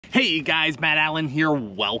Hey guys, Matt Allen here.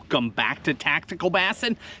 Welcome back to Tactical Bass,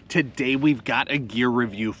 and today we've got a gear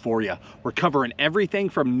review for you. We're covering everything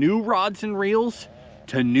from new rods and reels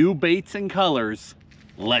to new baits and colors.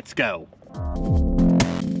 Let's go.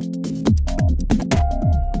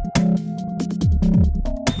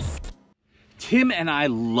 Tim and I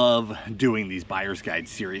love doing these Buyer's Guide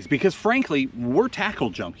series because frankly, we're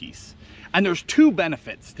tackle junkies. And there's two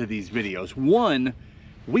benefits to these videos. One,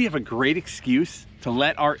 we have a great excuse to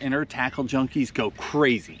let our inner tackle junkies go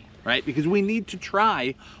crazy, right? Because we need to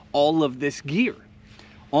try all of this gear.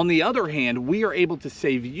 On the other hand, we are able to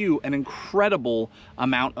save you an incredible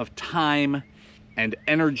amount of time and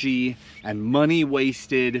energy and money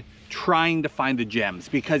wasted trying to find the gems,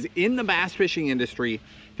 because in the bass fishing industry,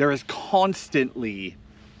 there is constantly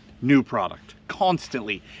new product,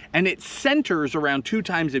 constantly. And it centers around two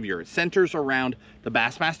times of year. It centers around the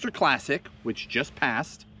Bassmaster Classic, which just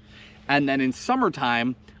passed, and then in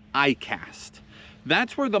summertime, ICAST.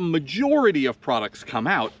 That's where the majority of products come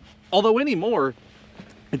out. Although anymore,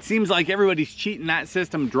 it seems like everybody's cheating that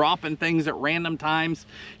system, dropping things at random times.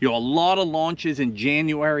 You know, a lot of launches in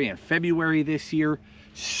January and February this year.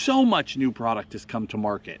 So much new product has come to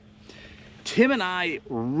market. Tim and I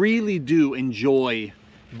really do enjoy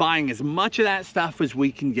buying as much of that stuff as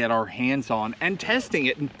we can get our hands on and testing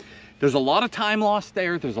it. And there's a lot of time lost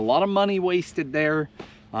there. There's a lot of money wasted there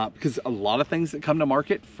because a lot of things that come to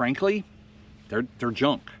market, frankly, they're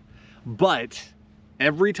junk. But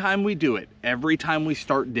every time we do it, every time we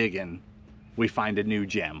start digging, we find a new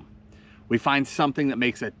gem. We find something that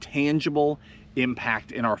makes a tangible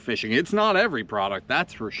impact in our fishing. It's not every product,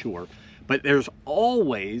 that's for sure, but there's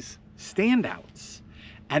always standouts.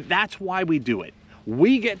 And that's why we do it.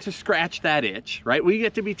 We get to scratch that itch, right? We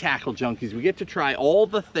get to be tackle junkies. We get to try all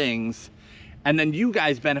the things, and then you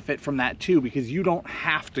guys benefit from that too, because you don't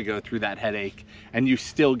have to go through that headache and you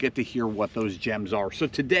still get to hear what those gems are. So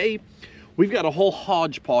today we've got a whole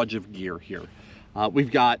hodgepodge of gear here.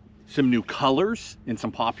 We've got some new colors in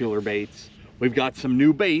some popular baits. We've got some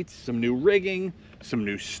new baits, some new rigging, some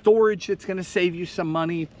new storage that's gonna save you some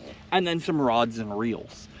money, and then some rods and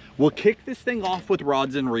reels. We'll kick this thing off with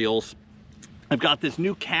rods and reels. I've got this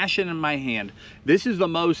new Cashion in my hand. This is the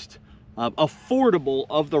most affordable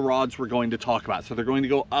of the rods we're going to talk about. So they're going to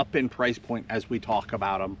go up in price point as we talk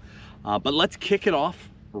about them. But let's kick it off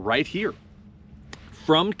right here.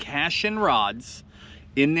 From Cashion rods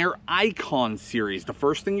in their Icon series, the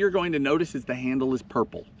first thing you're going to notice is the handle is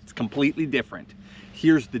purple. It's completely different.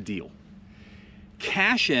 Here's the deal.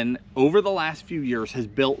 Cashion, over the last few years, has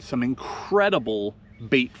built some incredible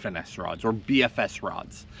bait finesse rods, or BFS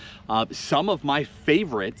rods. Some of my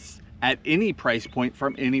favorites at any price point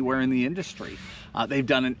from anywhere in the industry. They've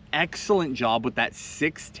done an excellent job with that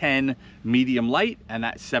 610 medium light and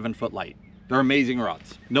that 7-foot light. They're amazing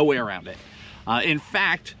rods, no way around it. In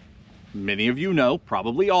fact, many of you know,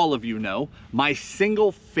 probably all of you know, my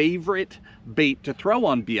single favorite bait to throw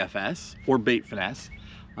on BFS, or bait finesse,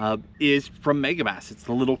 is from Megabass. It's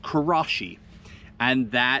the little Karashi.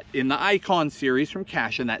 And that, in the Icon series from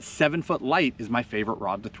Cashion, that 7-foot light is my favorite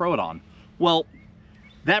rod to throw it on. Well,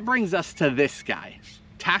 that brings us to this guy.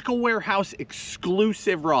 Tackle Warehouse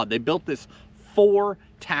exclusive rod. They built this for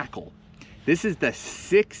tackle. This is the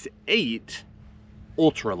 6.8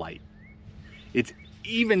 ultralight. It's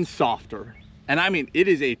even softer. And I mean, it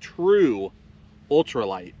is a true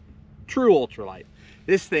ultralight. True ultralight.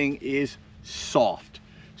 This thing is soft,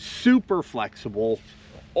 super flexible,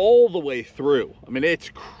 all the way through. I mean, it's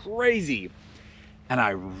crazy. And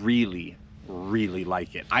I really, really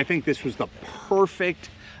like it. I think this was the perfect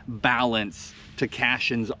balance to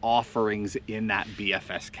Cashion's offerings in that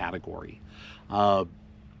BFS category. That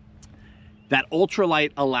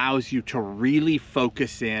ultralight allows you to really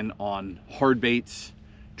focus in on hard baits,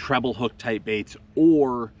 treble hook type baits,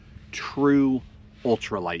 or true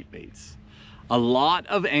ultralight baits. A lot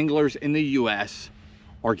of anglers in the US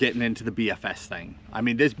are getting into the BFS thing. I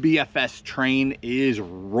mean, this BFS train is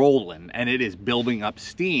rolling and it is building up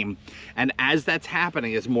steam. And as that's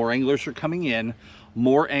happening, as more anglers are coming in,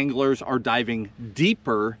 more anglers are diving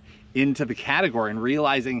deeper into the category and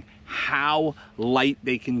realizing how light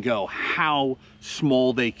they can go, how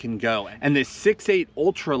small they can go. And this 6.8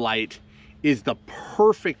 ultralight is the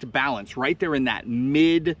perfect balance right there in that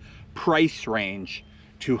mid price range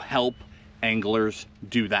to help anglers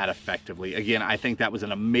do that effectively. Again, I think that was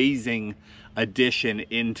an amazing addition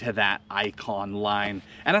into that Icon line.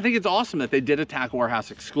 And I think it's awesome that they did a Tackle Warehouse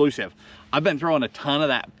exclusive. I've been throwing a ton of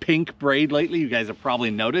that pink braid lately. You guys have probably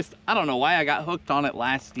noticed. I don't know why I got hooked on it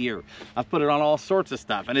last year. I've put it on all sorts of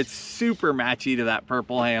stuff and it's super matchy to that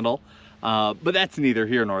purple handle. But that's neither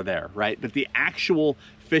here nor there, right? But the actual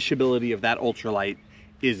fishability of that ultralight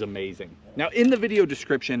is amazing. Now, in the video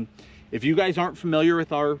description, if you guys aren't familiar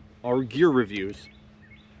with our gear reviews,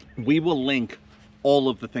 we will link all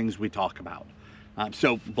of the things we talk about.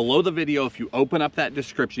 So below the video, if you open up that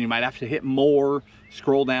description, you might have to hit more,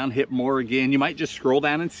 scroll down, hit more again. You might just scroll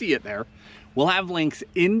down and see it there. We'll have links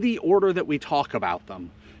in the order that we talk about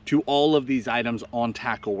them to all of these items on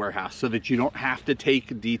Tackle Warehouse, so that you don't have to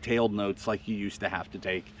take detailed notes like you used to have to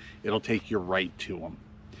take. It'll take you right to them.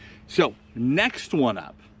 So next one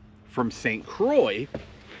up from St. Croix,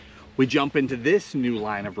 we jump into this new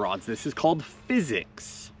line of rods. This is called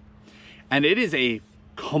Physyx, and it is a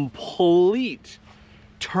complete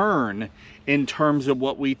turn in terms of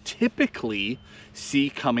what we typically see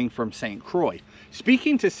coming from St. Croix.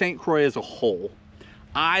 Speaking to St. Croix as a whole,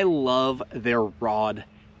 I love their rod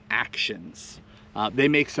actions. They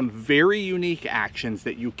make some very unique actions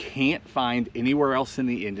that you can't find anywhere else in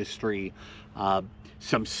the industry.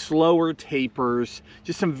 Some slower tapers,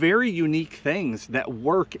 just some very unique things that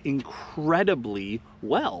work incredibly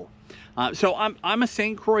well. So I'm a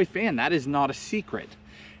St. Croix fan. That is not a secret.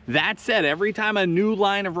 That said, every time a new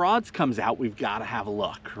line of rods comes out, we've got to have a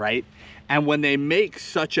look, right? And when they make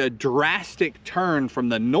such a drastic turn from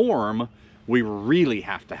the norm, we really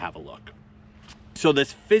have to have a look. So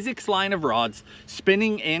this Physyx line of rods,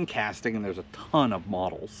 spinning and casting, and there's a ton of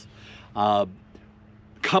models.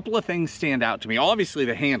 Couple of things stand out to me. Obviously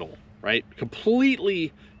the handle, right?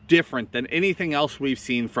 Completely different than anything else we've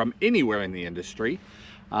seen from anywhere in the industry.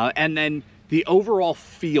 And then the overall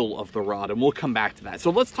feel of the rod, and we'll come back to that.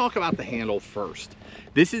 So let's talk about the handle first.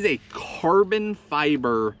 This is a carbon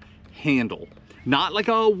fiber handle, not like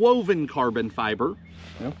a woven carbon fiber.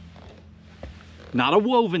 Not a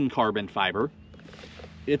woven carbon fiber.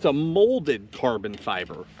 It's a molded carbon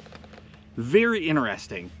fiber. Very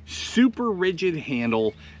interesting. Super rigid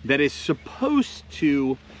handle that is supposed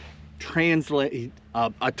to translate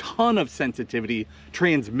a ton of sensitivity,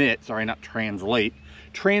 transmit a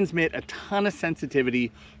ton of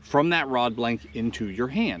sensitivity from that rod blank into your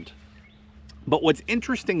hand. But what's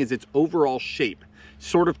interesting is its overall shape,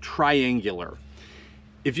 sort of triangular.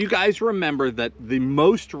 If you guys remember that the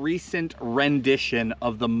most recent rendition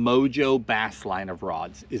of the Mojo Bass line of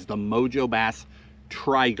rods is the Mojo Bass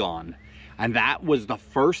Trigon. And that was the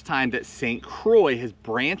first time that St. Croix has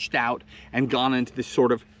branched out and gone into this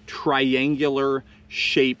sort of triangular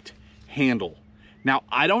shaped handle. Now,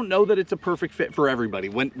 I don't know that it's a perfect fit for everybody.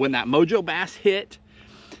 When that Mojo Bass hit,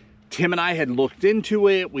 Tim and I had looked into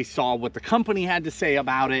it. We saw what the company had to say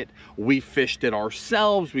about it. We fished it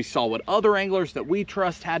ourselves. We saw what other anglers that we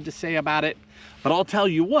trust had to say about it. But I'll tell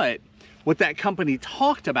you what that company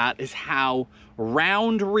talked about is how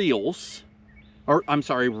round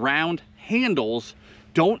handles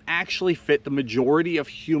don't actually fit the majority of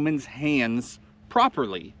humans' hands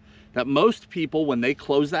properly. That most people, when they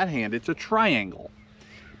close that hand, it's a triangle.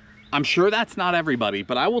 I'm sure that's not everybody,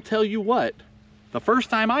 but I will tell you what, the first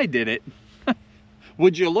time I did it,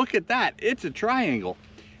 would you look at that? It's a triangle.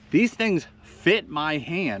 These things fit my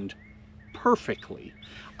hand perfectly.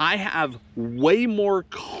 I have way more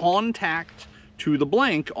contact to the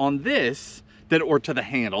blank on this or to the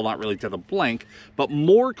handle, not really to the blank, but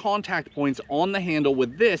more contact points on the handle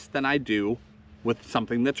with this than I do with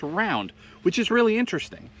something that's round, which is really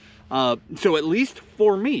interesting. So at least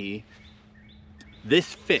for me,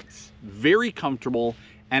 this fits very comfortable,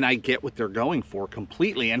 and I get what they're going for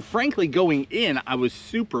completely. And frankly, going in, I was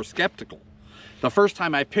super skeptical. The first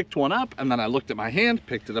time I picked one up, and then I looked at my hand,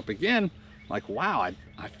 picked it up again, like, wow,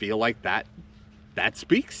 I feel like that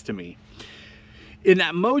speaks to me. In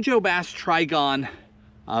that Mojo Bass Trigon,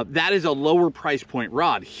 that is a lower price point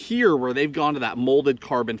rod. Here, where they've gone to that molded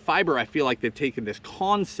carbon fiber, I feel like they've taken this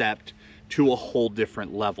concept to a whole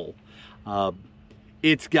different level.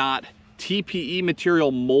 It's got TPE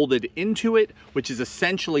material molded into it, which is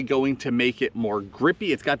essentially going to make it more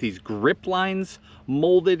grippy. It's got these grip lines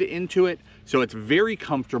molded into it, so it's very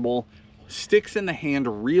comfortable, sticks in the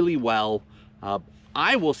hand really well.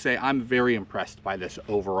 I will say I'm very impressed by this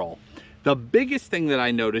overall. The biggest thing that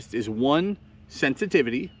I noticed is one,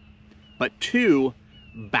 sensitivity, but two,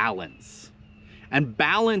 balance. And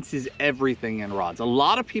balance is everything in rods. A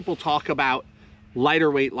lot of people talk about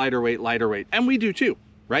lighter weight, and we do too,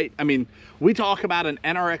 right? I mean, we talk about an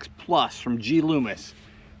NRX Plus from Loomis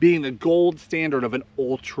being the gold standard of an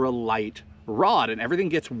ultra light rod, and everything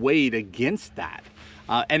gets weighed against that.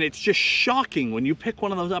 And it's just shocking when you pick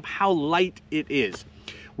one of those up how light it is.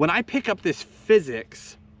 When I pick up this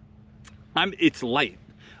Physyx, it's light,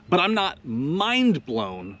 but I'm not mind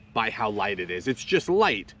blown by how light it is. It's just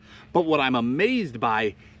light. But what I'm amazed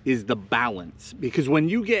by is the balance, because when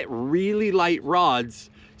you get really light rods,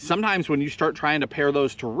 sometimes when you start trying to pair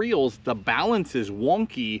those to reels, the balance is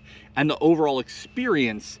wonky and the overall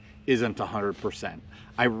experience isn't 100%.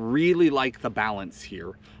 I really like the balance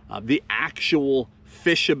here. The actual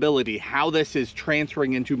fishability, how this is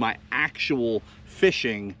transferring into my actual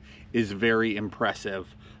fishing, is very impressive.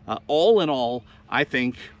 All in all, I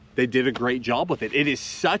think they did a great job with it. It is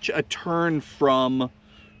such a turn from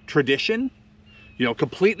tradition, you know,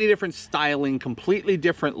 completely different styling, completely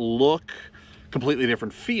different look, completely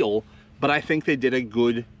different feel, but I think they did a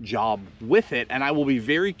good job with it. And I will be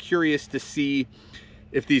very curious to see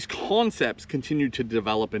if these concepts continue to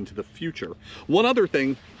develop into the future. One other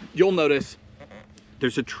thing, you'll notice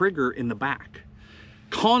there's a trigger in the back.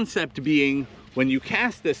 Concept being, when you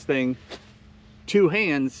cast this thing, two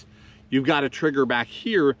hands, you've got a trigger back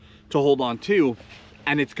here to hold on to,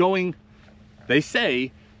 and it's going, they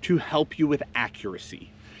say, to help you with accuracy.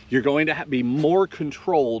 You're going to be more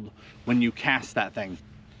controlled when you cast that thing.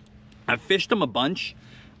 I've fished them a bunch.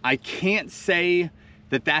 I can't say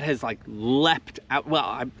that has like leapt out.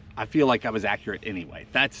 Well, I feel like I was accurate anyway.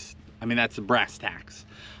 That's a brass tacks.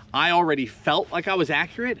 I already felt like I was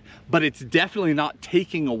accurate, but it's definitely not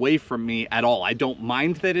taking away from me at all. I don't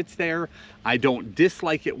mind that it's there. I don't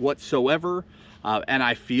dislike it whatsoever. And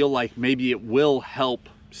I feel like maybe it will help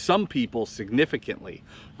some people significantly,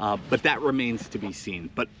 but that remains to be seen.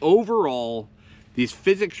 But overall, these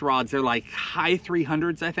Physyx rods, they're like high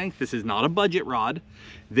 300s, I think. This is not a budget rod.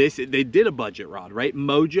 They did a budget rod, right?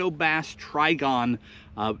 Mojo Bass Trigon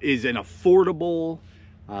is an affordable,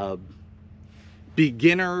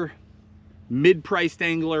 beginner, mid-priced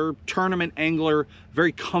angler, tournament angler,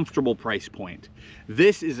 very comfortable price point.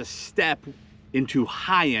 This is a step into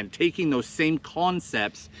high-end, taking those same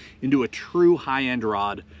concepts into a true high-end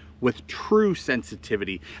rod with true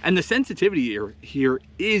sensitivity. And the sensitivity here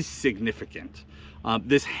is significant.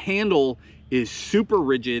 This handle is super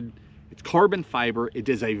rigid. It's carbon fiber. It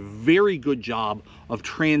does a very good job of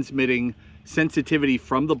transmitting sensitivity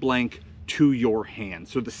from the blank to your hand.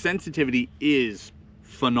 So the sensitivity is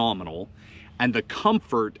phenomenal, and the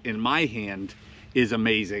comfort in my hand is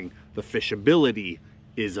amazing. The fishability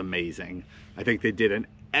is amazing. I think they did an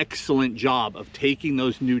excellent job of taking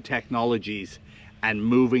those new technologies and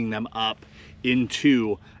moving them up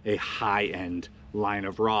into a high-end line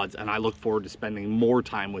of rods, and I look forward to spending more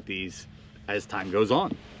time with these as time goes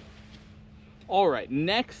on. All right,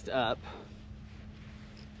 next up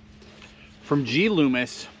from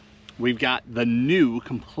Loomis, we've got the new,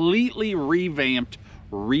 completely revamped,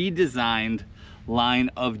 redesigned line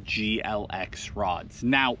of GLX rods.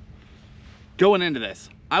 Now, going into this,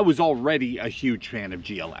 I was already a huge fan of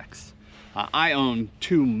GLX. I own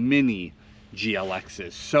 2 mini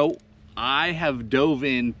GLXs, so I have dove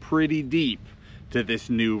in pretty deep to this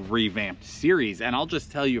new revamped series, and I'll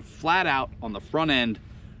just tell you flat out on the front end,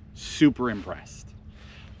 super impressed.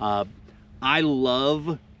 I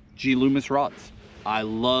love Loomis rods. I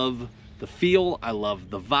love the feel, I love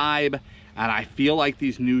the vibe, and I feel like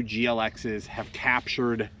these new GLXs have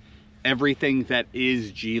captured everything that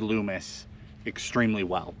is Loomis extremely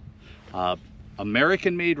well.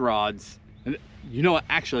 American-made rods, and you know what,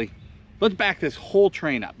 actually, let's back this whole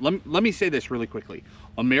train up. Let me say this really quickly.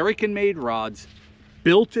 American-made rods,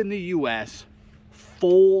 built in the US,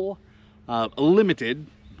 full, limited,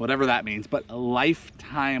 whatever that means, but a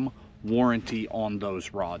lifetime warranty on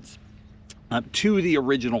those rods to the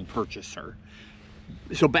original purchaser.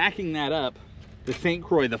 So backing that up, the St.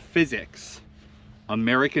 Croix, the Physyx,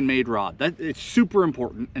 American-made rod. It's super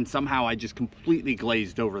important, and somehow I just completely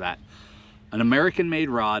glazed over that. An American-made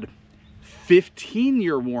rod,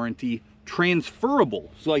 15-year warranty,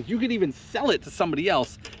 transferable. So like you could even sell it to somebody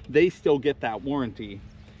else, they still get that warranty.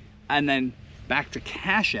 And then back to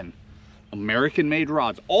Cashion, American-made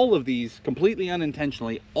rods. All of these, completely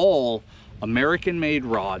unintentionally, all American-made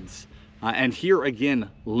rods. And here again,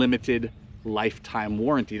 limited lifetime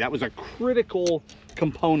warranty. That was a critical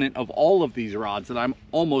component of all of these rods that I'm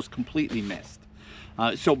almost completely missed.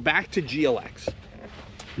 So back to GLX,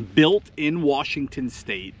 built in Washington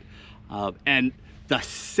State. And the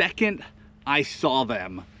second I saw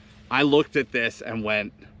them, I looked at this and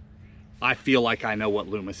went, I feel like I know what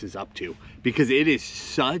Loomis is up to, because it is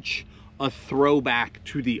such a throwback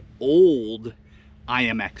to the old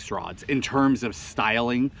IMX rods in terms of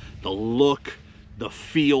styling, the look, the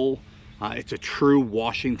feel. It's a true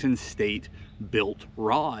Washington State built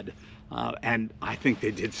rod. And I think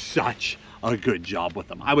they did such a good job with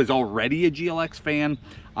them. I was already a GLX fan.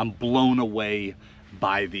 I'm blown away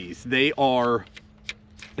by these. They are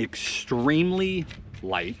extremely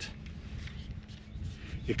light,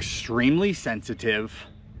 extremely sensitive,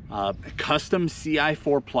 custom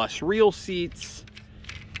CI4 Plus reel seats,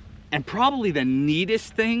 And probably the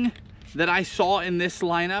neatest thing that I saw in this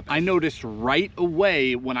lineup, I noticed right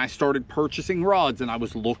away when I started purchasing rods and I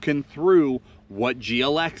was looking through what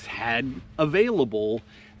GLX had available,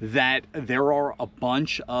 that there are a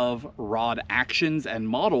bunch of rod actions and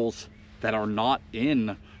models that are not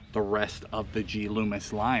in the rest of the G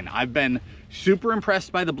Loomis line. I've been super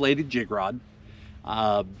impressed by the bladed jig rod.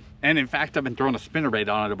 And in fact, I've been throwing a spinnerbait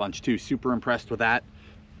on it a bunch too. Super impressed with that.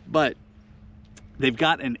 But they've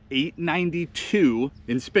got an 892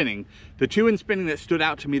 in spinning. The two in spinning that stood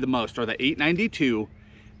out to me the most are the 892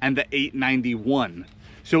 and the 891.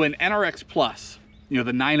 So in NRX Plus, you know,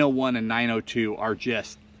 the 901 and 902 are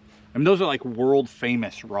just, I mean, those are like world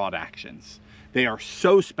famous rod actions. They are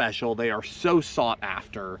so special. They are so sought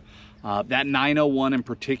after. That 901 in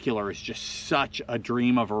particular is just such a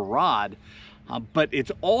dream of a rod, but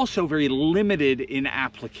it's also very limited in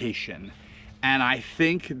application. And I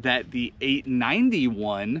think that the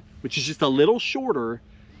 891, which is just a little shorter,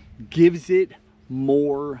 gives it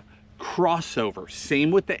more crossover.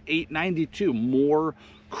 Same with the 892, more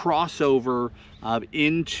crossover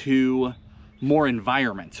into more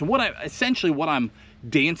environments. So essentially what I'm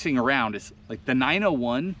dancing around is like the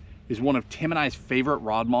 901 is one of Tim and I's favorite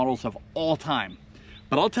rod models of all time.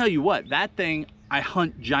 But I'll tell you what, that thing, I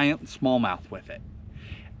hunt giant smallmouth with it.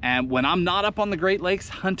 And when I'm not up on the Great Lakes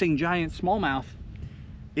hunting giant smallmouth,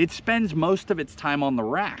 it spends most of its time on the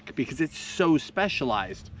rack because it's so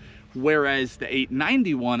specialized. Whereas the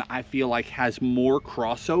 891, I feel like has more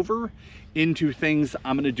crossover into things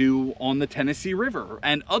I'm gonna do on the Tennessee River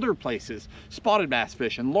and other places, spotted bass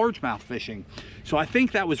fishing, largemouth fishing. So I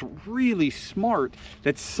think that was really smart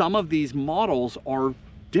that some of these models are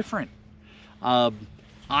different.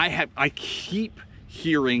 I keep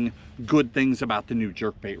hearing good things about the new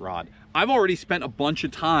jerkbait rod. I've already spent a bunch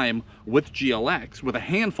of time with GLX, with a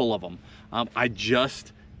handful of them. I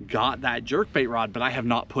just got that jerkbait rod, but I have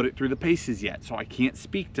not put it through the paces yet, so I can't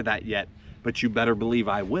speak to that yet, but you better believe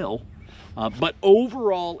I will. But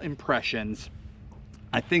overall impressions,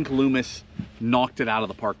 I think Loomis knocked it out of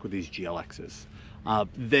the park with these GLXs.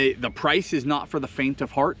 The price is not for the faint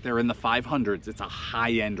of heart. They're in the 500s. It's a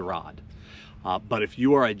high-end rod. But if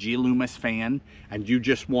you are a G Loomis fan and you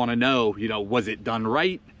just want to know, you know, was it done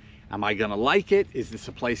right? Am I gonna like it? Is this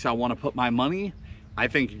a place I want to put my money? I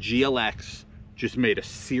think GLX just made a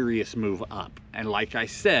serious move up. And like I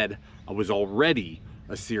said, I was already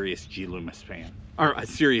a serious G Loomis fan, or a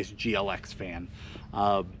serious GLX fan.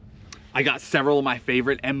 I got several of my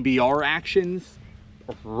favorite MBR actions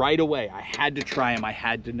right away. I had to try them. I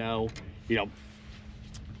had to know, you know,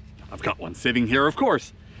 I've got one sitting here, of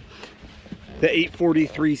course. The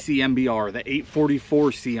 843C MBR, the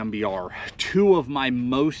 844C MBR, two of my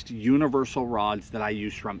most universal rods that I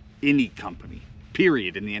use from any company,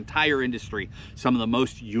 period, in the entire industry. Some of the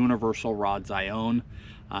most universal rods I own,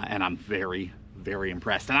 and I'm very, very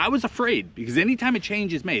impressed. And I was afraid because anytime a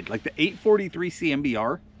change is made, like the 843C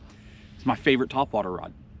MBR is my favorite topwater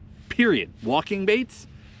rod, period. Walking baits,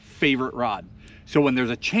 favorite rod. So when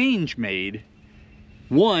there's a change made,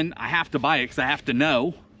 one, I have to buy it because I have to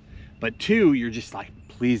know. But two, you're just like,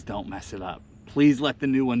 please don't mess it up. Please let the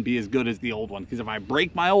new one be as good as the old one. Because if I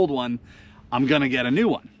break my old one, I'm gonna get a new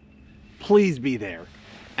one. Please be there.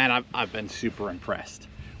 And I've been super impressed.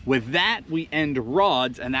 With that, we end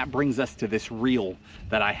rods, and that brings us to this reel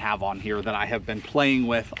that I have on here that I have been playing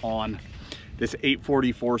with on this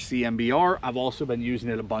 844C MBR. I've also been using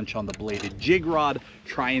it a bunch on the bladed jig rod,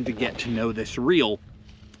 trying to get to know this reel.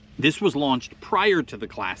 This was launched prior to the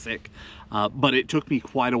Classic, but it took me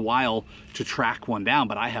quite a while to track one down,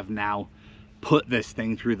 but I have now put this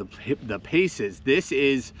thing through the paces. This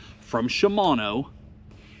is from Shimano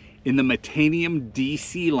in the Metanium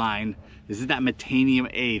DC line. This is that Metanium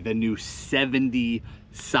A, the new 70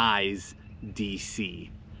 size DC.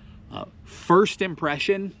 First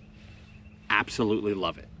impression, absolutely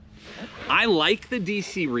love it. I like the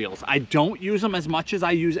DC reels. I don't use them as much as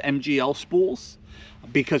I use MGL spools,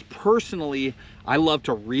 because personally, I love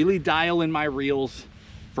to really dial in my reels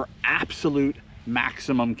for absolute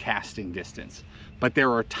maximum casting distance. But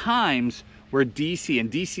there are times where DC,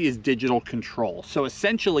 and DC is digital control. So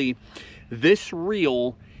essentially, this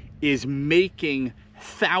reel is making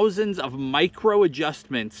thousands of micro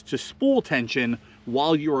adjustments to spool tension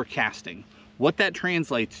while you're casting. What that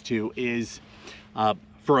translates to is,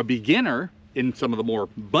 for a beginner in some of the more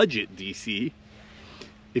budget DC,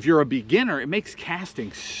 if you're a beginner, it makes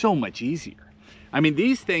casting so much easier. I mean,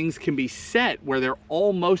 these things can be set where they're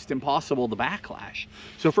almost impossible to backlash.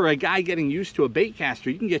 So for a guy getting used to a bait caster,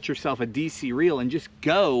 you can get yourself a DC reel and just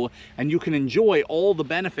go, and you can enjoy all the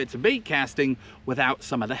benefits of bait casting without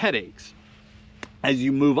some of the headaches. As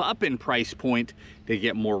you move up in price point, they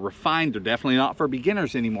get more refined. They're definitely not for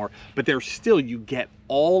beginners anymore, but they're still, you get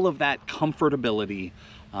all of that comfortability,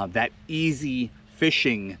 that easy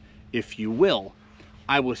fishing, if you will.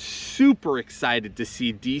 I was super excited to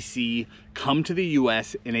see DC come to the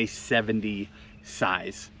US in a 70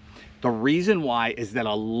 size. The reason why is that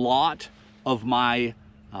a lot of my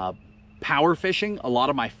power fishing, a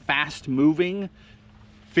lot of my fast moving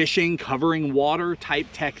fishing, covering water type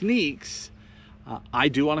techniques, I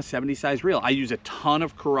do on a 70 size reel. I use a ton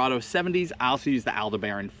of Corrado 70s. I also use the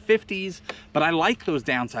Aldebaran 50s, but I like those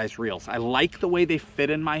downsized reels. I like the way they fit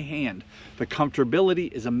in my hand. The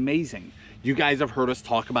comfortability is amazing. You guys have heard us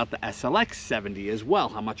talk about the SLX 70 as well,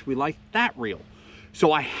 how much we like that reel.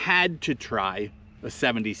 So I had to try a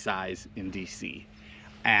 70 size in DC,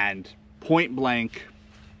 and point blank,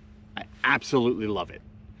 I absolutely love it.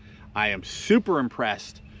 I am super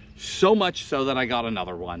impressed, so much so that I got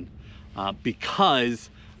another one. Because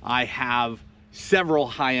I have several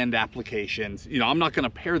high-end applications. You know, I'm not going to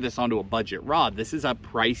pair this onto a budget rod. This is a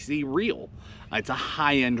pricey reel. It's a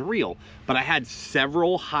high-end reel. But I had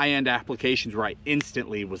several high-end applications where I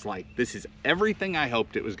instantly was like, this is everything I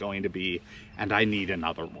hoped it was going to be, and I need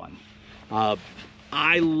another one.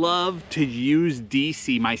 I love to use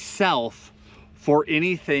DC myself for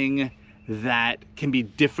anything that can be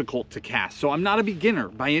difficult to cast. So I'm not a beginner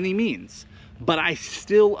by any means, but I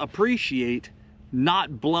still appreciate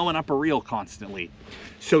not blowing up a reel constantly.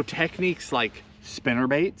 So techniques like spinner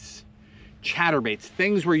baits, chatterbaits,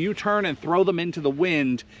 things where you turn and throw them into the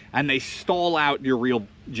wind and they stall out your reel,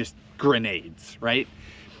 just grenades, right?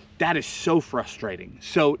 That is so frustrating.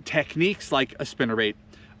 So techniques like a spinnerbait,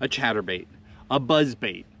 a chatterbait, a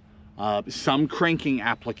buzzbait, some cranking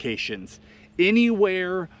applications,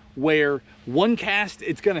 anywhere where one cast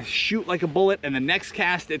it's gonna shoot like a bullet and the next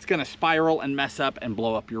cast it's gonna spiral and mess up and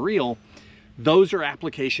blow up your reel. Those are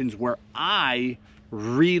applications where I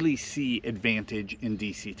really see advantage in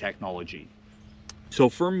DC technology. So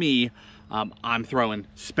for me, I'm throwing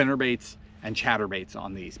spinnerbaits and chatterbaits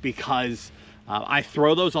on these because I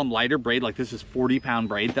throw those on lighter braid. Like this is 40-pound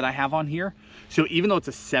braid that I have on here. So even though it's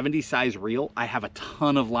a 70 size reel, I have a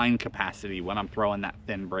ton of line capacity when I'm throwing that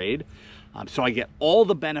thin braid. So I get all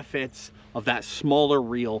the benefits of that smaller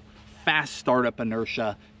reel, fast startup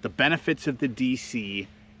inertia, the benefits of the DC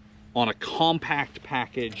on a compact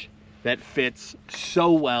package that fits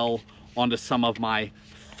so well onto some of my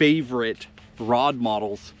favorite rod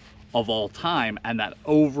models of all time, and that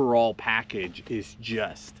overall package is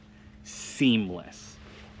just seamless.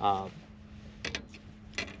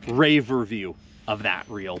 Rave review of that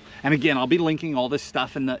reel. And again, I'll be linking all this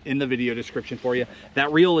stuff in the video description for you.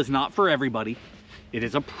 That reel is not for everybody. It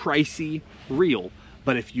is a pricey reel,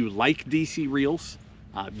 but if you like DC reels,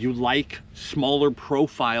 you like smaller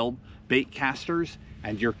profile bait casters,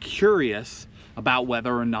 and you're curious about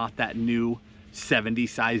whether or not that new 70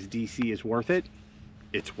 size DC is worth it,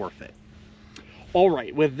 it's worth it. All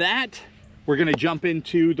right, with that, we're gonna jump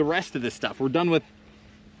into the rest of this stuff. We're done with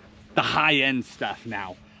the high-end stuff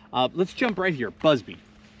now. Let's jump right here, Buzzbait.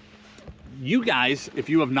 You guys, if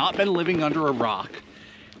you have not been living under a rock,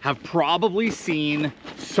 have probably seen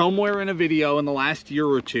somewhere in a video in the last year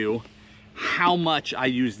or two how much I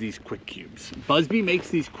use these quick cubes. Buzzbait makes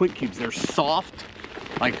these quick cubes. They're soft,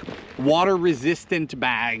 like water-resistant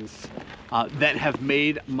bags that have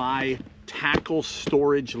made my tackle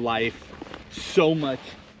storage life so much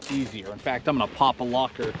easier. In fact, I'm gonna pop a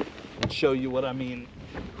locker and show you what I mean.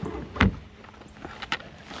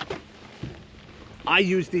 I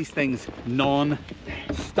use these things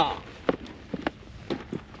non-stop.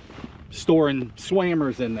 Storing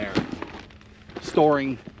swammers in there,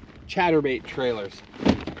 storing chatterbait trailers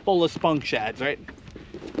full of spunk shads, right?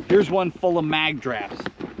 Here's one full of mag drafts.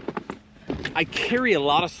 I carry a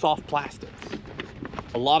lot of soft plastics,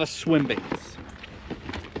 a lot of swim baits,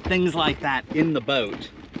 things like that in the boat.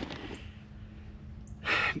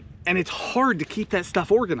 And it's hard to keep that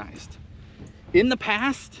stuff organized. In the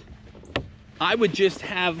past, I would just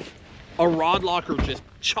have a rod locker just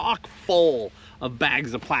chock full of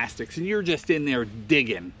bags of plastics and you're just in there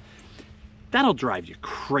digging. That'll drive you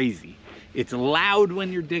crazy. It's loud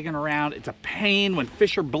when you're digging around. It's a pain when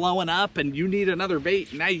fish are blowing up and you need another bait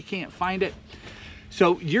and now you can't find it.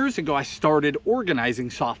 So years ago, I started organizing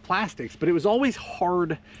soft plastics, but it was always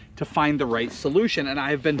hard to find the right solution, and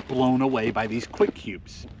I have been blown away by these quick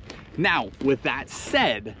cubes. Now, with that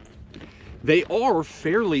said, they are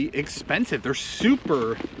fairly expensive. They're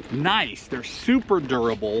super nice, they're super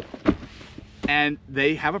durable, and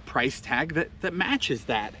they have a price tag that matches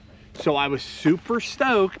that. So I was super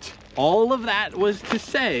stoked. All of that was to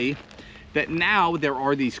say that now there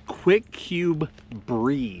are these Quick Cube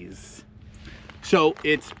Breeze. So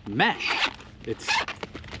it's mesh. This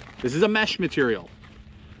is a mesh material.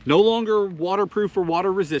 No longer waterproof or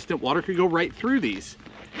water resistant. Water could go right through these.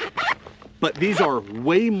 But these are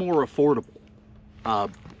way more affordable.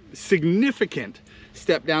 Significant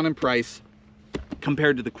step down in price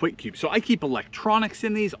compared to the Quick Cube. So I keep electronics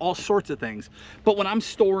in these, all sorts of things. But when I'm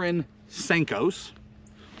storing Senkos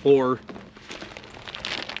or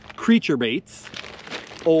creature baits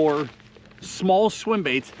or small swim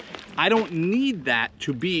baits, I don't need that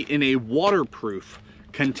to be in a waterproof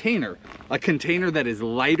container. A container that is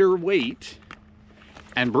lighter weight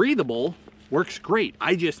and breathable works great.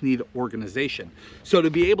 I just need organization. So to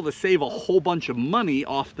be able to save a whole bunch of money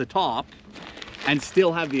off the top and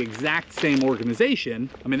still have the exact same organization,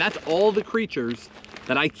 I mean, that's all the creatures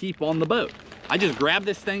that I keep on the boat. I just grab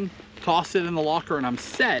this thing, toss it in the locker, and I'm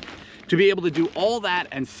set. To be able to do all that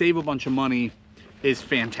and save a bunch of money is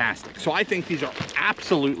fantastic. So I think these are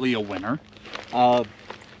absolutely a winner.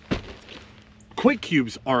 Quick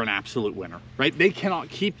Cubes are an absolute winner, right? They cannot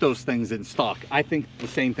keep those things in stock. I think the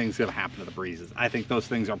same thing's gonna happen to the Breezes. I think those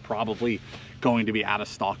things are probably going to be out of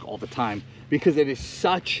stock all the time because it is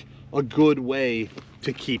such a good way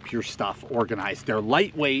to keep your stuff organized. They're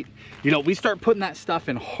lightweight. You know, we start putting that stuff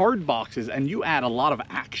in hard boxes and you add a lot of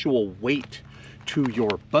actual weight to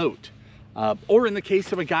your boat. Or in the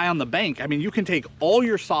case of a guy on the bank, I mean, you can take all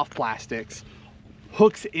your soft plastics,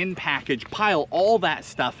 hooks in package, pile all that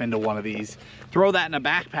stuff into one of these, throw that in a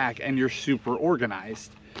backpack, and you're super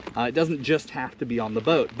organized. It doesn't just have to be on the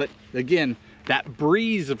boat. But again, that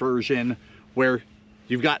Breeze version where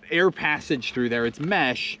you've got air passage through there, it's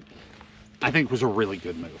mesh, I think was a really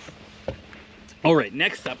good move. All right,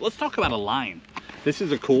 next up, let's talk about a line. This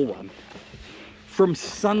is a cool one. From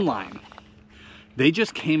Sunline, they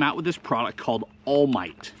just came out with this product called All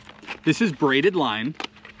Might. This is braided line.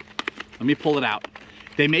 Let me pull it out.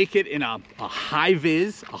 They make it in a high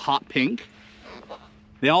vis, a hot pink.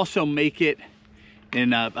 They also make it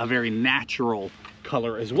in a very natural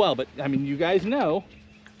color as well. But I mean, you guys know,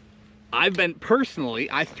 I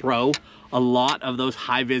throw a lot of those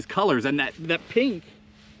high vis colors, and that pink,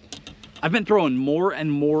 I've been throwing more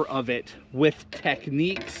and more of it with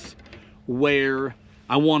techniques where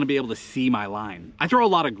I want to be able to see my line. I throw a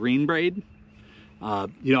lot of green braid.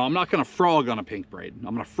 You know, I'm not gonna frog on a pink braid.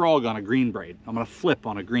 I'm gonna frog on a green braid. I'm gonna flip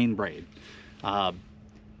on a green braid.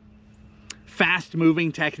 Fast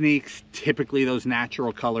moving techniques, typically those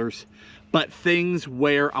natural colors, but things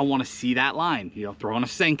where I wanna see that line, you know, throwing a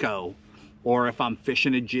Senko, or if I'm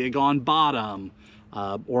fishing a jig on bottom,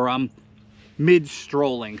 or I'm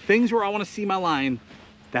mid-strolling, things where I wanna see my line,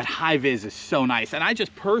 that high vis is so nice. And I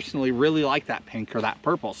just personally really like that pink or that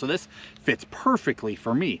purple. So this fits perfectly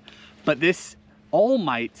for me. But this All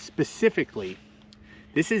Might specifically,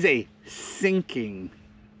 this is a sinking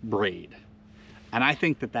braid. And I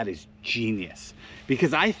think that that is genius,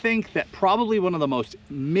 because I think that probably one of the most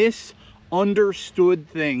misunderstood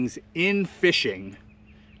things in fishing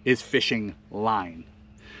is fishing line,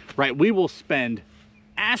 right? We will spend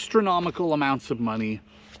astronomical amounts of money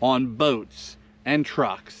on boats and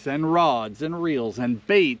trucks and rods and reels and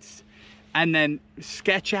baits, and then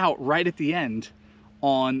sketch out right at the end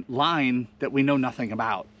on line that we know nothing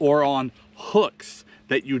about, or on hooks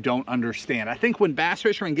that you don't understand. I think when bass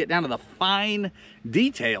fishermen get down to the fine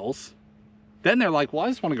details, then they're like, well, I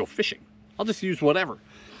just want to go fishing. I'll just use whatever.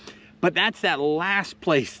 But that's that last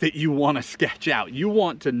place that you want to sketch out. You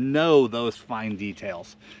want to know those fine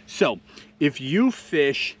details. So if you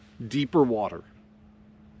fish deeper water,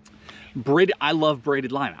 I love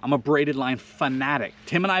braided line. I'm a braided line fanatic.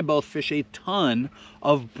 Tim and I both fish a ton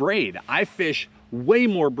of braid. I fish way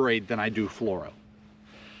more braid than I do fluoro.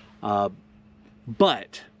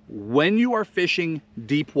 But when you are fishing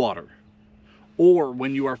deep water, or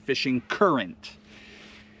when you are fishing current,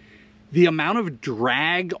 the amount of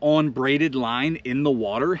drag on braided line in the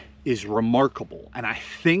water is remarkable. And I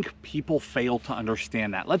think people fail to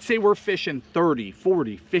understand that. Let's say we're fishing 30,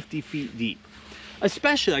 40, 50 feet deep.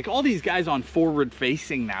 Especially like all these guys on forward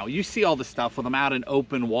facing now, you see all the stuff with them out in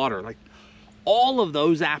open water. Like all of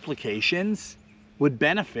those applications would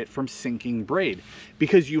benefit from sinking braid,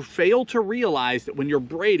 because you fail to realize that when your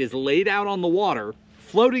braid is laid out on the water,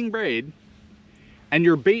 floating braid, and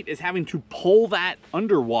your bait is having to pull that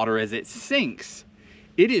underwater as it sinks,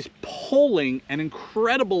 it is pulling an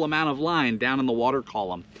incredible amount of line down in the water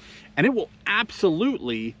column, and it will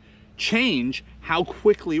absolutely change how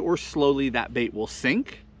quickly or slowly that bait will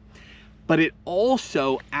sink. But it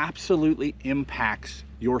also absolutely impacts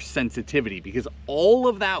your sensitivity, because all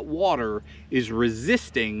of that water is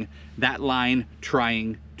resisting that line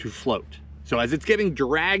trying to float. So as it's getting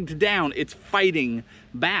dragged down, it's fighting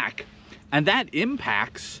back, and that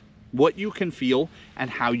impacts what you can feel and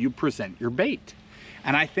how you present your bait.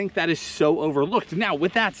 And I think that is so overlooked. Now,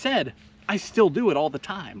 with that said, I still do it all the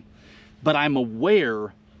time, but I'm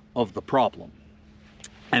aware of the problem.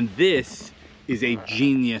 And this is a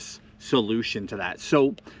genius solution to that.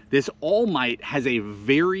 So this All Might has a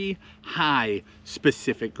very high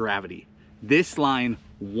specific gravity. This line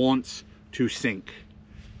wants to sink.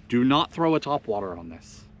 Do not throw a topwater on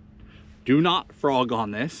this. Do not frog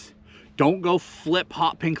on this. Don't go flip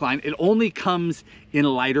hot pink line. It only comes in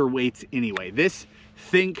lighter weights anyway. This,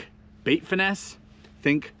 think bait finesse,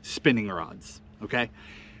 think spinning rods, okay?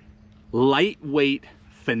 Lightweight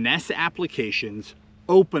finesse applications,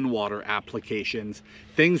 open water applications,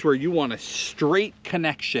 things where you want a straight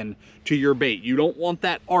connection to your bait. You don't want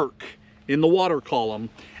that arc in the water column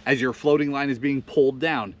as your floating line is being pulled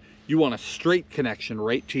down. You want a straight connection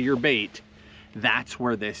right to your bait. That's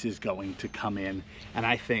where this is going to come in. And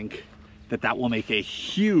I think that that will make a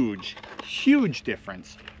huge, huge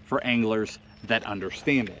difference for anglers that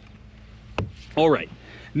understand it. All right,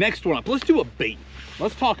 next one up. Let's do a bait.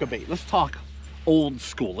 Let's talk a bait. Let's talk old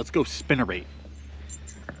school. Let's go spinnerbait.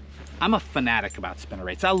 I'm a fanatic about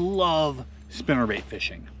spinnerbaits. I love spinnerbait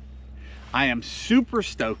fishing. I am super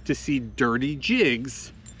stoked to see Dirty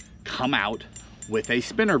Jigs come out with a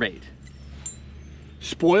spinnerbait.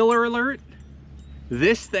 Spoiler alert,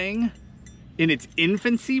 this thing in its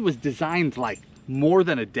infancy was designed like more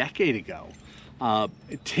than a decade ago.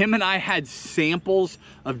 Tim and I had samples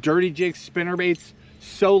of Dirty Jigs spinnerbaits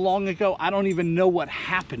so long ago, I don't even know what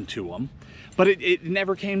happened to them, but it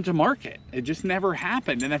never came to market. It just never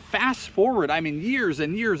happened. And then fast forward, I mean, years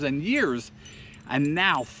and years and years, and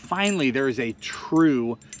now finally there is a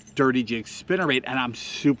true Dirty Jigs spinnerbait, and I'm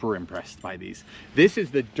super impressed by these. This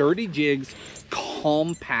is the Dirty Jigs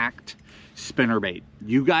compact spinnerbait.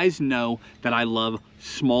 You guys know that I love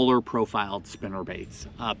smaller profiled spinnerbaits.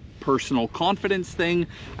 Personal confidence thing.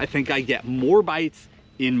 I think I get more bites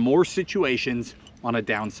in more situations on a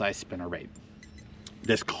downsized spinnerbait.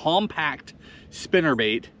 This compact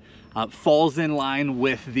spinnerbait falls in line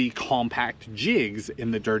with the compact jigs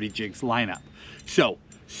in the Dirty Jigs lineup. So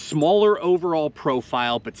smaller overall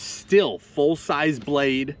profile, but still full-size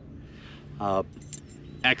blade.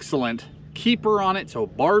 Excellent keeper on it, so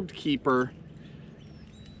barbed keeper.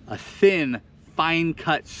 A thin, fine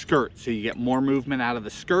cut skirt, so you get more movement out of the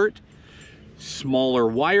skirt. Smaller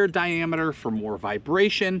wire diameter for more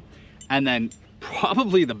vibration. And then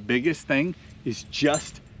probably the biggest thing is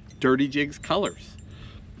just Dirty Jigs colors.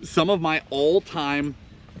 Some of my all-time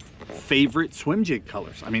favorite swim jig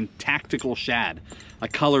colors. I mean, tactical shad, a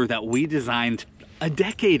color that we designed a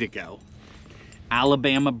decade ago.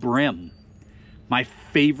 Alabama brim, my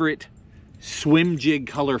favorite swim jig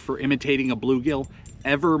color for imitating a bluegill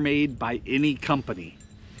ever made by any company.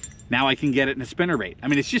 Now I can get it in a spinnerbait. I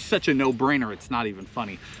mean, it's just such a no-brainer, it's not even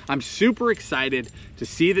funny. I'm super excited to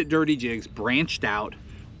see that Dirty Jigs branched out,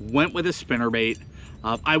 went with a spinnerbait.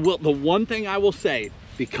 The one thing I will say,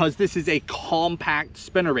 because this is a compact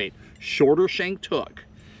spinnerbait, shorter shanked hook,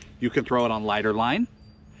 you can throw it on lighter line,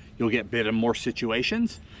 you'll get bit in more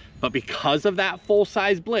situations, but because of that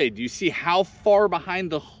full-size blade, you see how far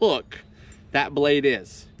behind the hook that blade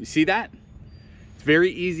is. You see that? It's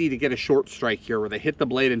very easy to get a short strike here where they hit the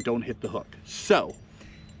blade and don't hit the hook. So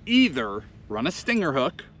either run a stinger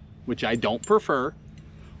hook, which I don't prefer,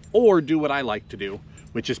 or do what I like to do,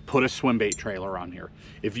 which is put a swim bait trailer on here.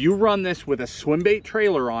 If you run this with a swim bait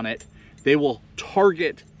trailer on it, they will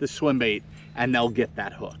target the swim bait and they'll get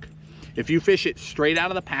that hook. If you fish it straight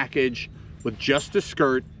out of the package with just a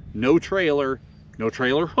skirt, no trailer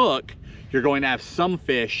hook, you're going to have some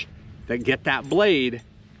fish that get that blade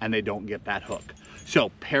and they don't get that hook.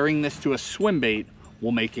 So pairing this to a swim bait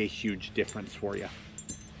will make a huge difference for you.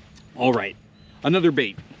 All right, another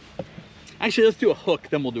bait. Actually, let's do a hook,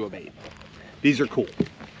 then we'll do a bait. These are cool.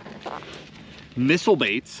 Missile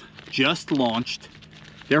baits just launched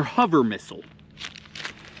their hover missile.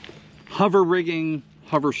 Hover rigging,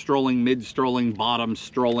 hover strolling, mid strolling, bottom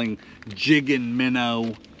strolling, jigging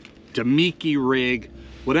minnow, Damiki rig,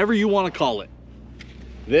 whatever you want to call it.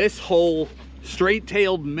 This whole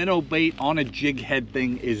straight-tailed minnow bait on a jig head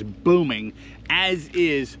thing is booming, as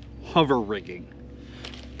is hover rigging.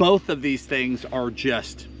 Both of these things are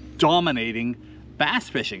just dominating bass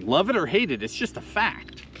fishing. Love it or hate it, it's just a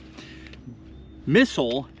fact.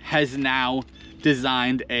 Missile has now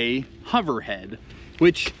designed a hover head,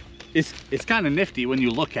 which is kind of nifty when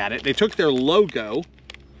you look at it. They took their logo,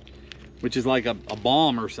 which is like a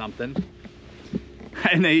bomb or something,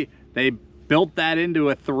 and they built that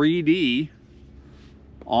into a 3D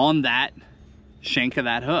on that shank of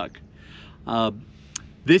that hook.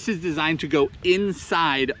 This is designed to go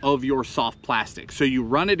inside of your soft plastic. So you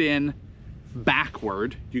run it in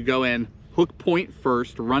backward, you go in hook point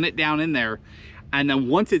first, run it down in there, and then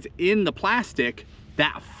once it's in the plastic,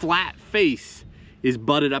 that flat face is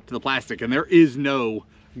butted up to the plastic and there is no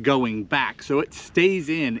going back. So it stays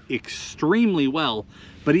in extremely well.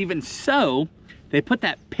 But even so, they put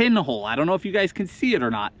that pinhole. I don't know if you guys can see it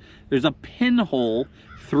or not. There's a pinhole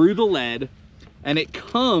through the lead and it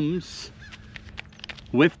comes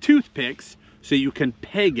with toothpicks so you can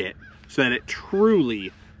peg it so that it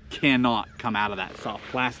truly cannot come out of that soft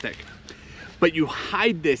plastic. But you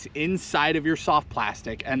hide this inside of your soft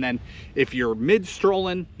plastic, and then if you're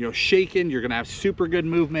mid-strolling, you're shaking, you're gonna have super good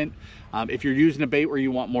movement. If you're using a bait where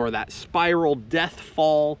you want more of that spiral death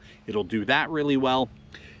fall, it'll do that really well.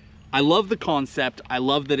 I love the concept. I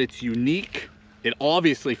love that it's unique. It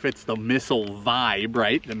obviously fits the missile vibe,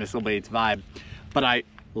 right? The missile baits vibe. But I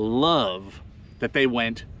love that they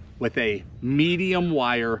went with a medium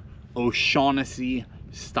wire O'Shaughnessy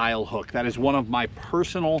style hook. That is one of my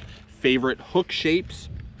personal favorite hook shapes.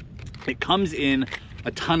 It comes in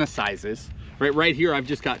a ton of sizes. Right here I've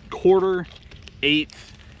just got 1/4, 1/8,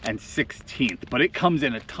 and 1/16, but it comes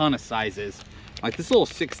in a ton of sizes. Like this little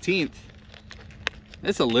 1/16,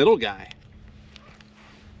 it's a little guy.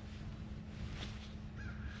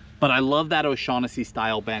 But I love that O'Shaughnessy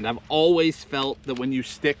style bend. I've always felt that when you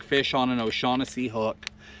stick fish on an O'Shaughnessy hook,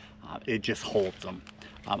 it just holds them.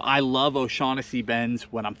 I love O'Shaughnessy bends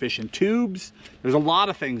when I'm fishing tubes. There's a lot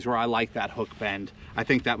of things where I like that hook bend. I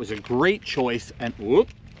think that was a great choice, and whoop,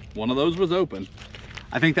 one of those was open.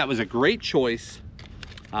 I think that was a great choice,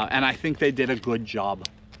 and I think they did a good job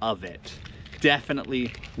of it.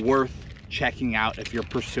 Definitely worth checking out if you're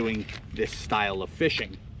pursuing this style of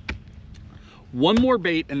fishing. One more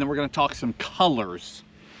bait, and then we're gonna talk some colors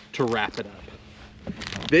to wrap it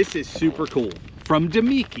up. This is super cool. From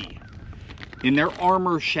Damiki, in their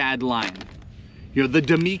Armor Shad line. You know, the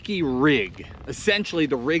Damiki rig, essentially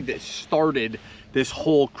the rig that started this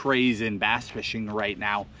whole craze in bass fishing right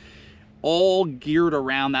now, all geared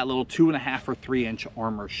around that little 2.5 or 3 inch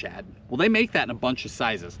Armor Shad. Well, they make that in a bunch of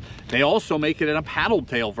sizes. They also make it in a paddle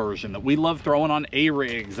tail version that we love throwing on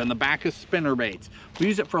A-rigs and the back of spinner baits. We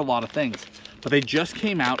use it for a lot of things, but they just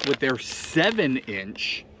came out with their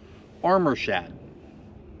 7-inch Armor Shad.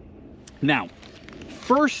 Now,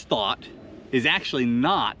 first thought is actually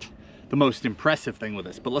not the most impressive thing with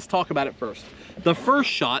this, but let's talk about it first. The first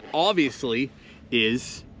shot, obviously,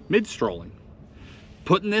 is mid-strolling.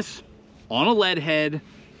 Putting this on a lead head,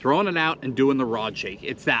 throwing it out, and doing the rod shake.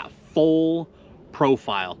 It's that full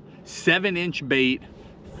profile. 7-inch bait,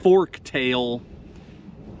 fork tail.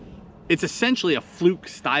 It's essentially a fluke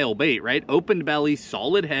style bait, right? Open belly,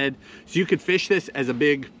 solid head. So you could fish this as a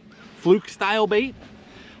big fluke style bait.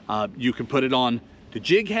 You can put it on the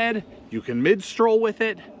jig head, you can mid-stroll with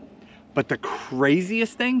it. But the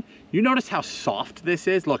craziest thing, you notice how soft this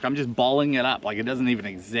is? Look, I'm just balling it up like it doesn't even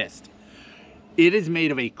exist. It is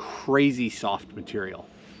made of a crazy soft material.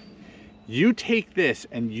 You take this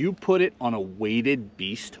and you put it on a weighted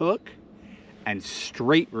beast hook and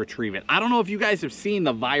straight retrieve it. I don't know if you guys have seen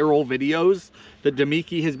the viral videos that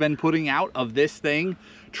Damiki has been putting out of this thing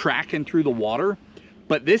tracking through the water,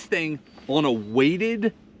 but this thing on a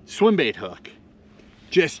weighted swim bait hook,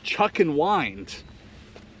 just chuck and wind,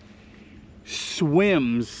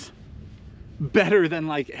 swims better than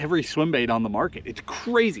like every swim bait on the market. It's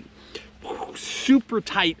crazy. Super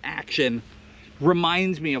tight action.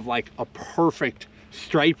 Reminds me of like a perfect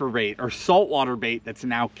striper bait or saltwater bait that's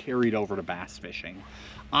now carried over to bass fishing.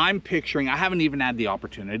 I'm picturing, I haven't even had the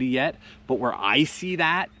opportunity yet, but where I see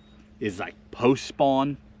that is like post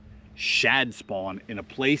spawn, shad spawn in a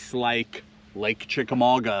place like Lake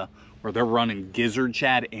Chickamauga where they're running gizzard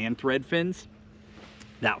shad and thread fins.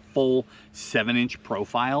 That full 7-inch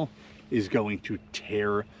profile is going to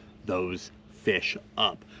tear those fish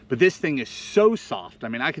up. But this thing is so soft. I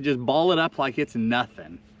mean, I could just ball it up like it's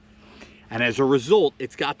nothing. And as a result,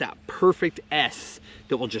 it's got that perfect S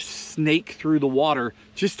that will just snake through the water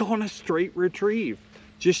just on a straight retrieve,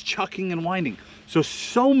 just chucking and winding.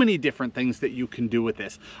 So many different things that you can do with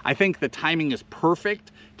this. I think the timing is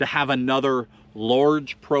perfect to have another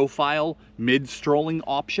large profile mid-strolling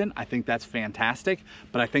option. I think that's fantastic,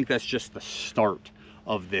 but I think that's just the start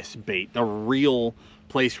of this bait. The real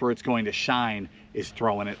place where it's going to shine is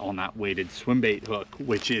throwing it on that weighted swim bait hook,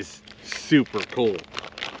 which is super cool.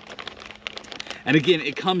 And again,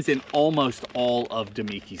 it comes in almost all of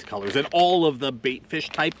Damiki's colors, and all of the bait fish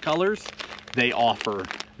type colors, they offer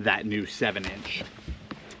that new 7-inch.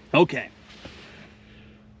 Okay,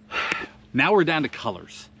 now we're down to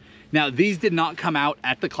colors. Now, these did not come out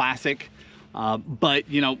at the Classic, but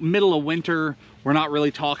you know, middle of winter, we're not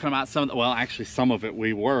really talking about some of the, well, actually some of it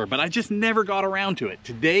we were, but I just never got around to it.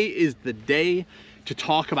 Today is the day to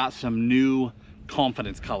talk about some new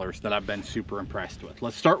confidence colors that I've been super impressed with.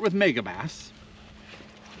 Let's start with Megabass.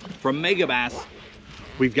 From Megabass,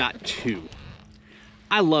 we've got two.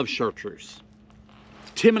 I love chartreuse.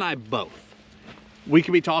 Tim and I both. We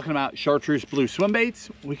could be talking about chartreuse blue swim baits.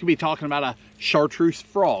 We could be talking about a chartreuse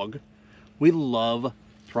frog. We love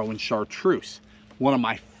throwing chartreuse. One of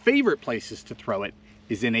my favorite places to throw it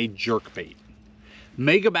is in a jerkbait.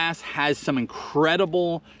 Megabass has some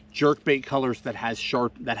incredible jerkbait colors that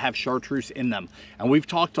have chartreuse in them. And we've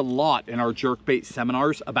talked a lot in our jerkbait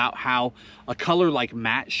seminars about how a color like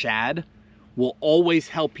matte shad will always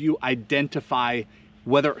help you identify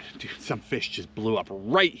whether, dude, some fish just blew up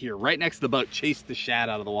right here, right next to the boat, chased the shad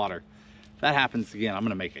out of the water. If that happens again, I'm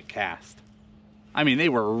gonna make a cast. I mean, they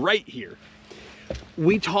were right here.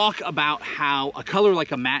 We talk about how a color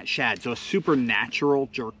like a matte shad, so a super natural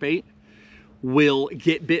jerkbait, will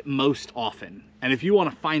get bit most often. And if you want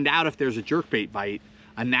to find out if there's a jerkbait bite,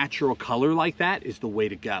 a natural color like that is the way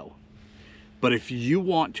to go. But if you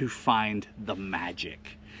want to find the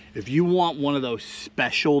magic, if you want one of those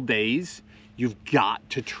special days, you've got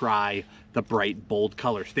to try the bright, bold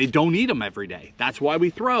colors. They don't eat them every day. That's why we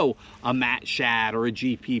throw a matte shad or a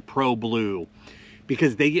GP Pro Blue,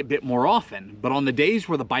 because they get bit more often. But on the days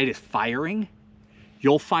where the bite is firing,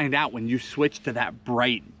 you'll find out when you switch to that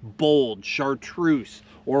bright, bold chartreuse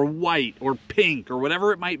or white or pink or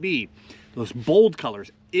whatever it might be, those bold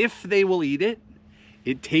colors, if they will eat it,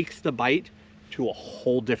 it takes the bite to a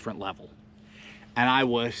whole different level. And I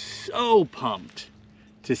was so pumped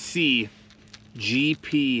to see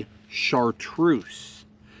GP chartreuse,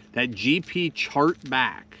 that GP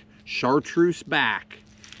chartreuse back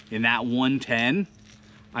in that 110.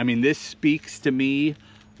 I mean, this speaks to me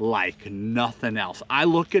like nothing else. I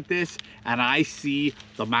look at this and I see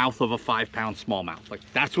the mouth of a 5-pound smallmouth. Like,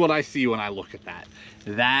 that's what I see when I look at that.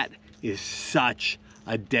 That is such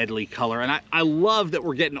a deadly color. And I love that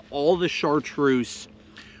we're getting all the chartreuse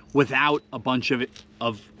without a bunch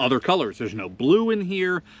of other colors. There's no blue in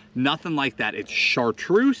here, nothing like that. It's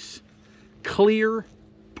chartreuse, clear,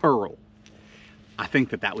 pearl. I think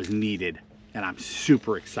that that was needed, and I'm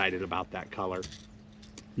super excited about that color.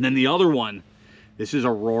 And then the other one, this is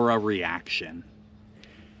Aurora Reaction.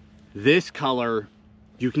 This color,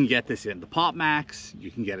 you can get this in the Pop Max,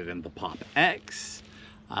 you can get it in the Pop X.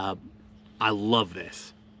 I love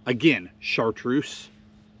this. Again, chartreuse,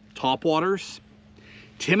 topwaters.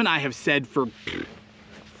 Tim and I have said for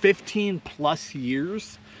 15 plus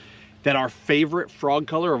years that our favorite frog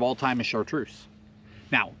color of all time is chartreuse.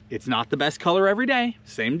 Now, it's not the best color every day,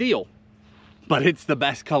 same deal, but it's the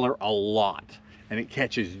best color a lot, and it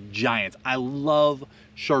catches giants. I love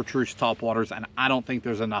chartreuse topwaters, and I don't think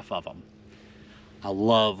there's enough of them. I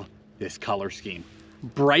love this color scheme.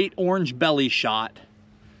 Bright orange belly shot,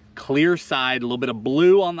 clear side, a little bit of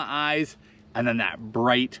blue on the eyes, and then that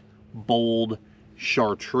bright, bold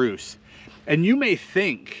chartreuse. And you may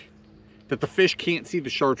think that the fish can't see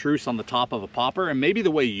the chartreuse on the top of a popper, and maybe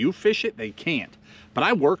the way you fish it, they can't. But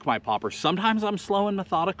I work my popper. Sometimes I'm slow and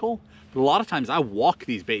methodical, but a lot of times I walk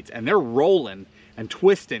these baits and they're rolling and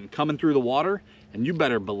twisting, coming through the water, and you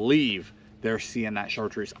better believe they're seeing that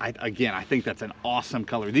chartreuse. Again, I think that's an awesome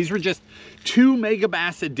color. These were just two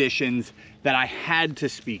Megabass editions that I had to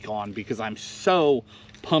speak on because I'm so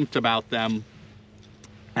pumped about them.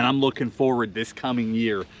 And I'm looking forward this coming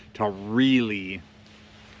year to really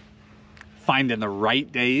finding the right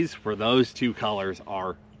days where those two colors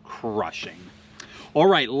are crushing. All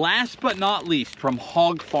right, last but not least, from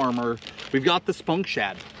Hog Farmer, we've got the Spunk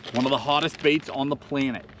Shad, one of the hottest baits on the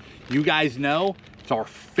planet. You guys know it's our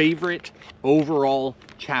favorite overall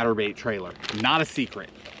chatterbait trailer, not a secret.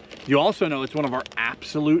 You also know it's one of our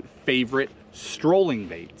absolute favorite strolling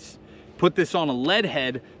baits. Put this on a lead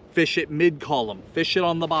head, fish it mid-column, fish it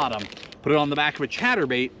on the bottom, put it on the back of a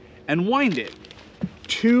chatterbait, and wind it.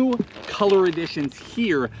 Two color additions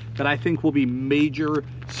here that I think will be major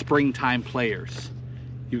springtime players.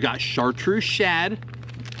 You've got Chartreuse Shad,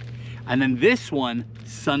 and then this one,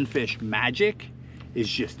 Sunfish Magic, is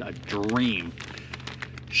just a dream.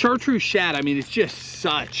 Chartreuse Shad, I mean, it's just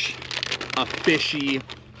such a fishy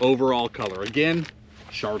overall color. Again,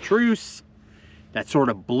 chartreuse, that sort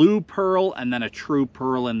of blue pearl, and then a true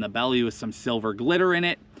pearl in the belly with some silver glitter in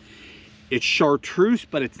it. It's chartreuse,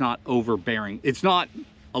 but it's not overbearing. It's not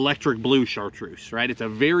electric blue chartreuse, right? It's a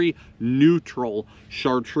very neutral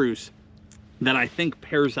chartreuse. that I think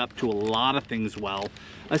pairs up to a lot of things well,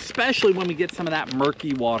 especially when we get some of that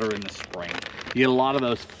murky water in the spring. You get a lot of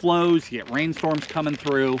those flows, you get rainstorms coming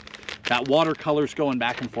through, that watercolor's going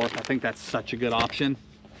back and forth. I think that's such a good option.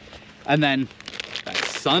 And then that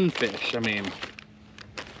sunfish, I mean,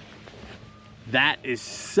 that is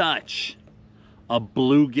such a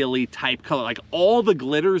bluegilly type color. Like all the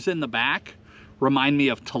glitters in the back remind me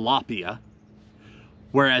of tilapia,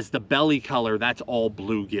 whereas the belly color, that's all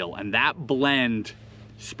bluegill. And that blend,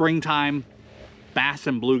 springtime, bass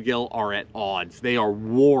and bluegill are at odds. They are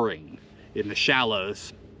warring in the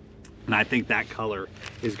shallows. And I think that color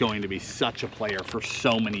is going to be such a player for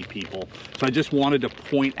so many people. So I just wanted to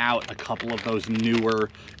point out a couple of those newer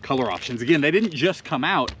color options. Again, they didn't just come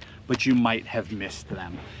out, but you might have missed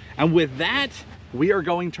them. And with that, we are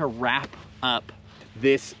going to wrap up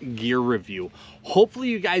this gear review. Hopefully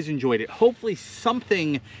you guys enjoyed it. Hopefully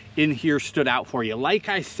something in here stood out for you. Like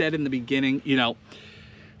I said in the beginning, you know,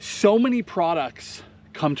 so many products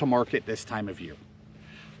come to market this time of year.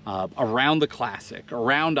 Around the Classic,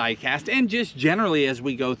 around ICAST, and just generally as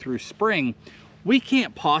we go through spring, we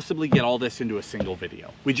can't possibly get all this into a single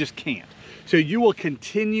video. We just can't. So you will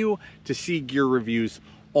continue to see gear reviews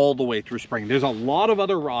all the way through spring. There's a lot of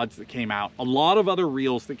other rods that came out, a lot of other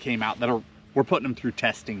reels that came out that we're putting them through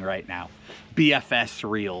testing right now. BFS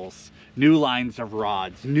reels, new lines of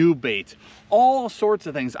rods, new baits, all sorts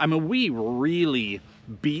of things. I mean, we really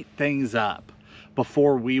beat things up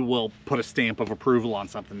before we will put a stamp of approval on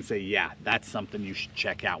something and say, yeah, that's something you should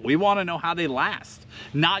check out. We want to know how they last,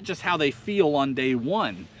 not just how they feel on day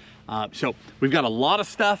one. So we've got a lot of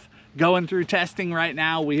stuff going through testing right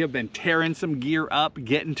now. We have been tearing some gear up,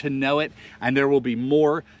 getting to know it, and there will be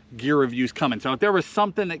more gear reviews coming. So if there was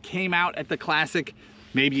something that came out at the Classic,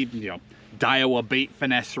 maybe, you know, Daiwa bait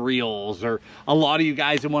finesse reels, or a lot of you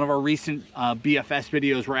guys in one of our recent BFS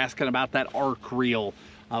videos were asking about that arc reel.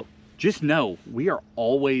 Just know we are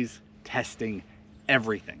always testing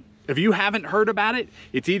everything. If you haven't heard about it,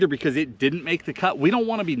 it's either because it didn't make the cut. We don't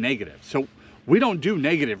want to be negative. So we don't do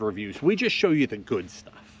negative reviews. We just show you the good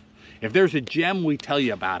stuff. If there's a gem, we tell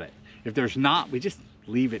you about it. If there's not, we just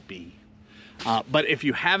leave it be. But if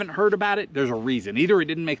you haven't heard about it, there's a reason. Either it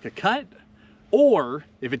didn't make the cut, or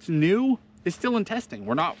if it's new, it's still in testing.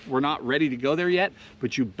 We're not ready to go there yet,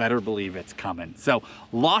 but you better believe it's coming. So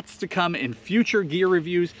lots to come in future gear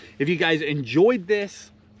reviews. If you guys enjoyed this,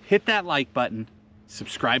 hit that like button,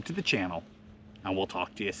 subscribe to the channel, and we'll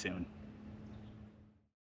talk to you soon.